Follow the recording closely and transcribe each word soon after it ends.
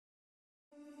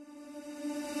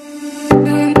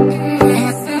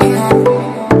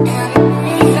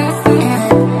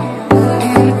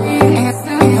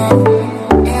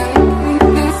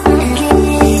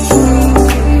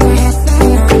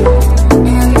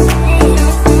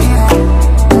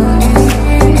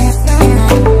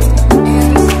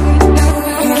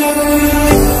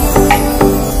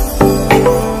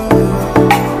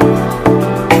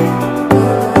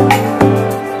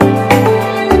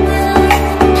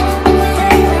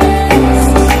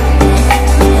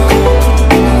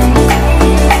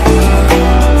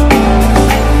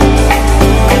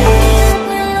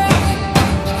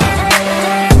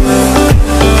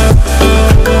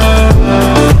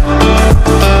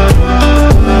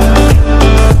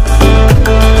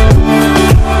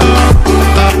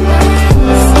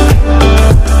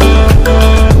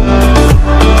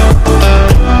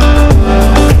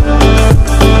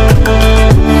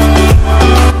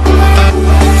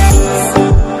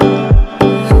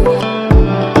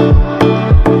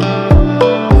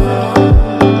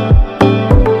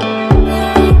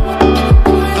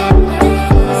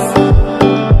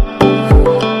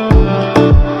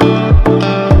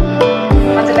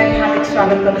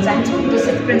स्वागत गर्न चाहन्छु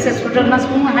दुसित प्रिन्सेस होटलमा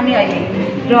छौँ हामी अहिले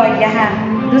र यहाँ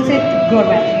दुसित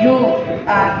गोरबाट यो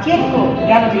केकको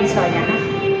ग्यालरी छ यहाँ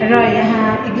र यहाँ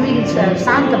एकदमै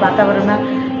शान्त वातावरणमा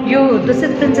यो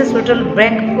दुसित प्रिन्सेस होटल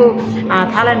ब्याङ्कको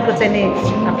थाइल्यान्डको चाहिँ नि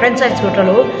फ्रेन्चाइज होटल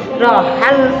हो र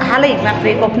हालै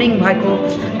मात्रै ओपनिङ भएको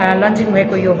लन्चिङ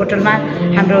भएको यो होटलमा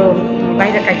हाम्रो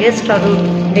बाहिरका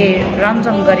गेस्टहरूले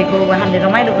रमझम गरेको उहाँले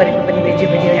रमाइलो गरेको पनि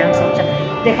भिडियो यहाँ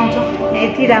देखाउँछौँ।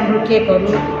 यति राम्रो केकहरू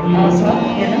छ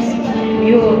हेर्नुहोस्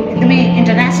यो एकदमै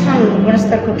इन्टरनेसनल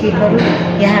गुणस्तरको केकहरू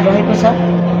यहाँ रहेको छ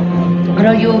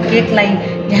र यो केकलाई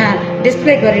यहाँ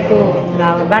डिस्प्ले गरेको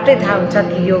बाटै थाहा हुन्छ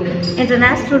कि यो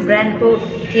इन्टरनेसनल ब्रान्डको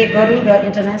केकहरू र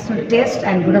इन्टरनेसनल टेस्ट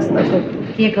एन्ड गुणस्तरको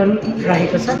केकहरू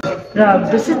रहेको छ र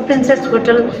दुसित प्रिन्सेस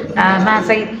होटलमा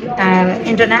चाहिँ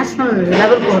इन्टरनेसनल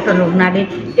लेभलको होटल हुनाले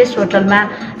यस होटलमा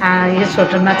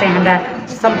चाहिँ हाम्रा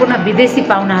सम्पूर्ण विदेशी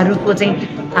पाहुनाहरूको चाहिँ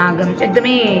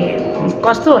एकदमै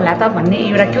कस्तो होला त भन्ने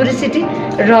एउटा क्युरियोसिटी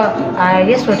र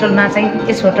यस होटलमा चाहिँ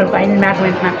यस होटलको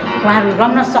इन्भाइरोमेन्टमा उहाँहरू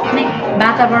रम्न सक्ने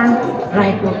वातावरण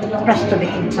रहेको प्रश्न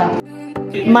देखिन्छ।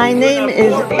 My name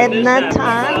is Edna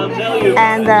Tan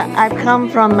and I've come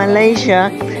from Malaysia.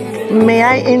 May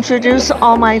I introduce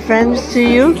all my friends to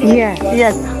you? Yes.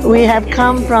 Yes, we have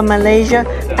come from Malaysia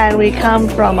and we come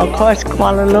from, of course,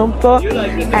 Kuala Lumpur.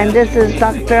 And this is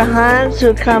Dr. Hans,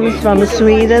 who comes from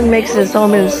Sweden, makes his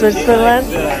home in Switzerland.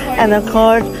 And of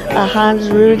course, Hans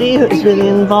Rudy, who is really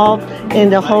involved in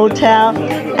the hotel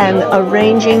and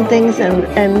arranging things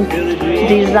and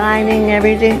designing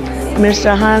everything.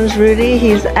 Mr. Hans Rudy,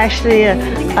 he's actually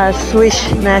a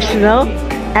Swiss national.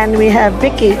 And we have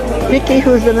Vicky,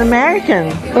 who's an American.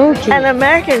 Okay. An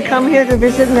American come here to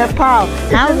visit Nepal.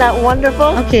 Isn't that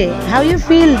wonderful? Okay. How you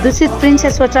feel Dusit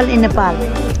Princess Hotel in Nepal?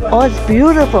 Oh, it's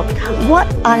beautiful. What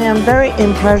I am very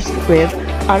impressed with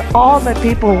are all the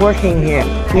people working here.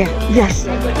 Yeah. Yes.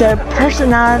 Their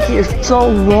personality is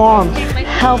so warm,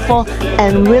 helpful,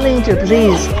 and willing to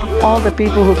please all the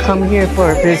people who come here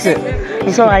for a visit.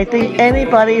 So I think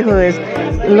anybody who is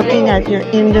looking at your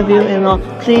interview,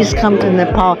 please come to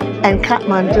Nepal and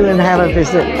Kathmandu and have a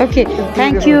visit. Okay,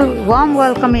 thank you. Warm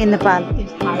welcome in Nepal.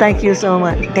 Thank you so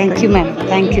much. Thank you, ma'am.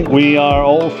 Thank you. We are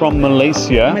all from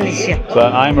Malaysia.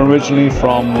 But I'm originally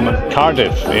from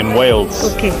Cardiff in Wales.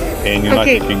 Okay. In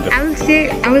United Kingdom.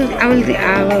 I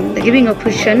will giving a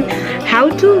question. How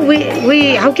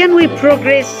can we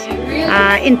progress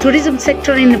in tourism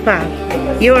sector in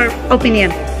Nepal? Your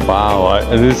opinion? Wow,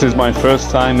 this is my first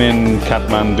time in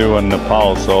Kathmandu and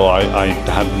Nepal, so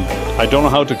I don't know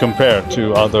how to compare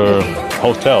to other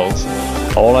hotels.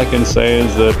 All I can say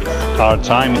is that our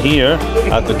time here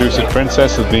at the Dusit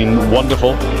Princess has been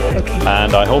wonderful,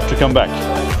 and I hope to come back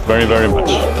very, very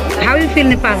much. How do you feel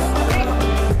Nepal?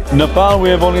 Nepal, we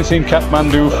have only seen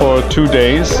Kathmandu for 2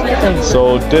 days,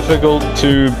 so difficult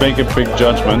to make a big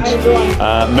judgment.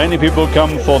 Many people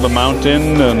come for the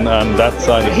mountain and that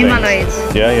side of Himalayas.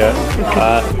 things. Yeah.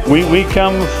 We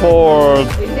come for,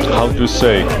 how to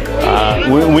say,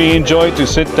 we enjoy to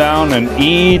sit down and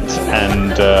eat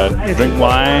and drink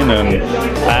wine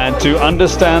and to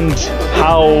understand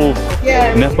how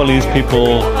Nepalese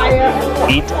people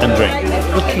eat and drink.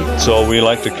 So we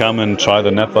like to come and try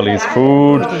the Nepalese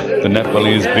food, the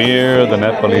Nepalese beer, the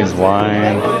Nepalese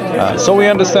wine. So we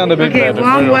understand a bit better.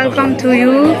 Warm welcome to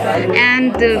you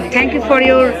and thank you for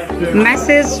your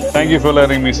message. Thank you for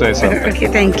letting me say something. Okay,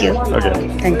 thank you. Okay.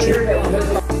 Thank you.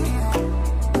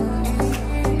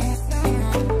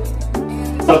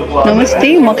 नमस्ते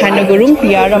म खानु Gurung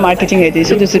PR र marketing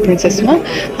हेर्दैछु दुसित प्रिन्सेसमा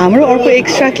हाम्रो अर्को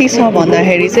extra के छ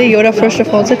भन्दाखेरि चाहिँ एउटा फर्स्ट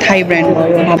अफ अल चाहिँ थाई ब्रान्ड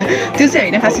भयो त्यो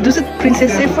चाहिँ हैन खासै दुसित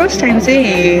प्रिन्सेस चाहिँ फर्स्ट टाइम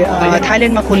चाहिँ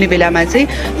थाइल्यान्डमा खोल्ने बेलामा चाहिँ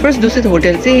फर्स्ट दुसित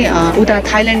होटल चाहिँ उता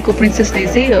थाइल्यान्डको प्रिन्सेसले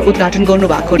चाहिँ उद्घाटन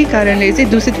गर्नुभएको त्यही कारणले चाहिँ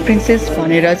दुसित प्रिन्सेस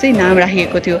भनेर चाहिँ नाम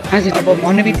राखिएको थियो हजुर अब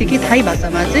भन्नेबित्तिकै थाई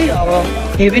भाषामा चाहिँ अब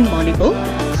हेभन भनेको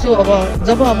सो अब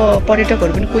जब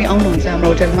पर्यटकहरू पनि कोही आउनुहुन्छ हाम्रो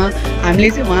होटलमा हामीले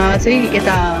चाहिँ उहाँ चाहिँ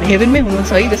यता हेभनमै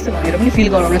हुनुहुन्छ है जस्तो भनेर पनि फिल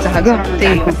गराउन चाहेको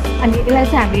त्यही हो अनि यसलाई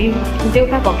चाहिँ हामी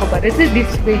देउका भएको भएर चाहिँ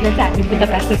डिस्प्लेलाई चाहिँ हामी बुद्ध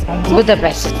प्यासेज भन्छौँ Buddha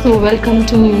passage so welcome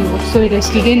to सोई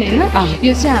रेस्टुरेन्ट हैन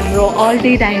यो चाहिँ हाम्रो all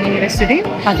day dining restaurant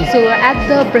so at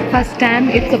the breakfast time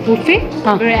it's a buffet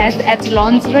at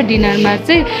lunch र डिनरमा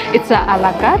चाहिँ इट्स अ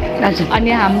आलाकार्ट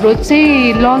अनि हाम्रो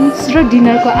चाहिँ लन्च र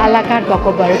डिनरको आलाकार्ट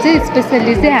भएको भएर चाहिँ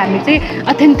स्पेसली चाहिँ हामी चाहिँ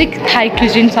अथेन्टिक थाई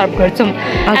क्युजिन सर्भ गर्छौँ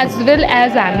एज वेल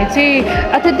एज हामी चाहिँ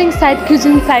अथेन्टिक साइड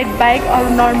क्युजिन साइड बाहेक अरू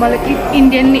नर्मल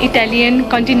इन्डियन इटालियन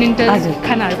कन्टिनेन्टल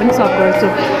खानाहरू पनि सर्भ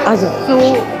गर्छौँ हजुर सो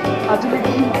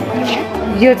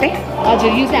हजुरले यो चाहिँ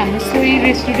हजुर यो चाहिँ हाम्रो सोही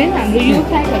रेस्टुरेन्ट हाम्रो यो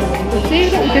साइडहरू भनेको चाहिँ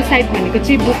उता साइड भनेको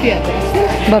चाहिँ बोकेहरू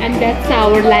रहेछ and that's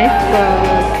our life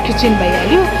kitchen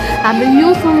भइहाल्यो हाम्रो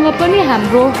योसँग पनि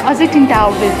हाम्रो अझै 3टा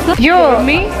आउटलेट छ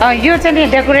यो चाहिँ नि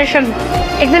डेकोरेसन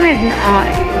एकदमै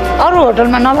अरू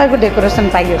होटलमा नभएको डेकोरेसन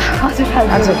पाइयो हजुर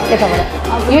हजुर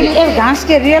यताबाट यो घाँस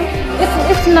के real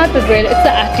it's not real it's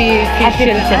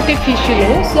artificial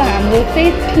हो सो हाम्रो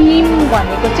चाहिँ थिम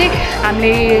भनेको चाहिँ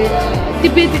हामीले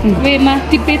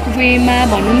तिब्बत वेमा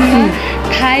भनौँ न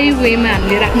थाई वेमा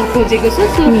हामीले राख्नु खोजेको छ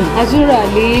सो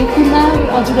हजुरहरूले कुना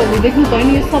हजुरहरूले देख्नुभयो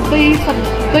नि यो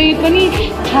सबै पनि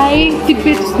थाई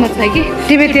तिब्बतमा छ कि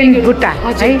तिब्बतियन बुट्टा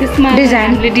हजुर त्यसमा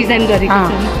हामीले डिजाइन गरेको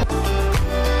छ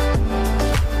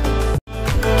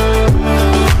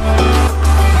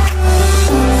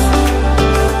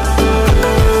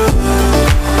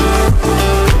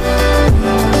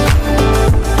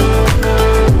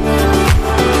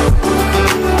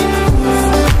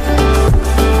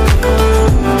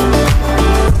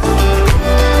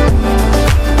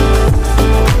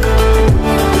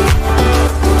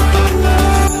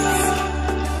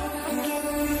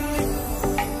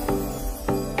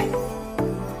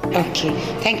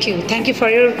Okay, thank you for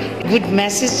your good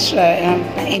message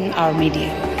in our media.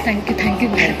 Thank you.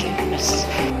 Yes.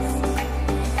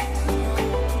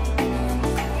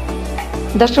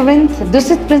 दर्शकवृन्द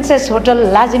दुसित princess hotel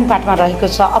लाजिमपाटमा रहेको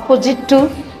छ अपोजिट टु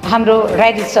हाम्रो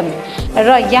राइडिसन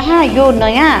र यहाँ यो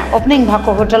नयाँ ओपनिङ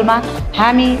भएको होटलमा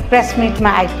हामी प्रेस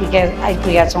मिटमा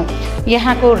आइपुगेका छौँ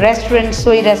यहाँको रेस्टुरेन्ट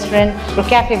सोही रेस्टुरेन्ट र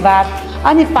क्याफे बार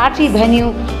अनि पार्टी भेन्यू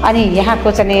अनि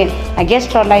यहाँको चाहिँ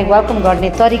गेस्टहरूलाई वेलकम गर्ने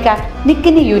तरिका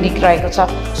निकै नै युनिक रहेको छ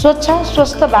स्वच्छ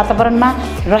स्वस्थ वातावरणमा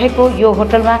रहेको यो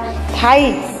होटलमा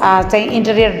थाई चाहिँ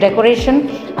इन्टेरियर डेकोरेसन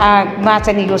मा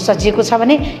चाहिँ यो सजिएको छ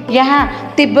भने यहाँ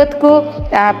तिब्बतको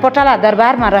पटाला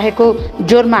दरबारमा रहेको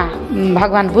जोरमा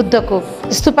भगवान बुद्धको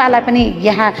स्तूपालाई पनि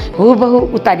यहाँ हुबहु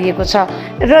उतारिएको छ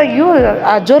र यो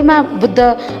जोरमा बुद्ध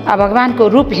भगवानको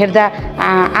रूप हेर्दा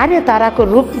आर्य ताराको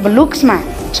लुक्समा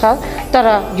छ तर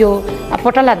यो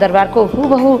पटला दरबारको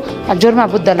हुबहु जोरमा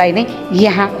बुद्धलाई नै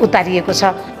यहाँ उतारिएको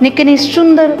छ निकै नै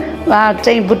सुन्दर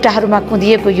चाहिँ बुट्टाहरूमा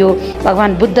कुँदिएको यो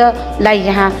भगवान बुद्धलाई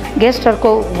यहाँ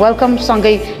गेस्टहरूको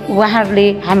वेलकमसँगै उहाँहरूले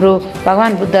हाम्रो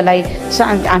भगवान बुद्धलाई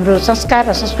हाम्रो संस्कार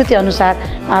र संस्कृति अनुसार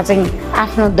चाहिँ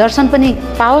आफ्नो दर्शन पनि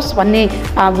पाओस् भन्ने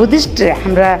बुद्धिस्ट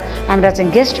हाम्रा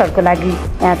चाहिँ गेस्टहरूको लागि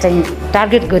चाहिँ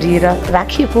टार्गेट गरिएर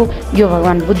राखिएको यो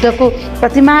भगवान बुद्धको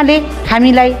प्रतिमाले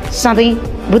हामीलाई सधैँ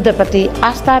बुद्धप्रति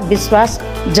आस्था विश्वास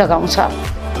जगाउँछ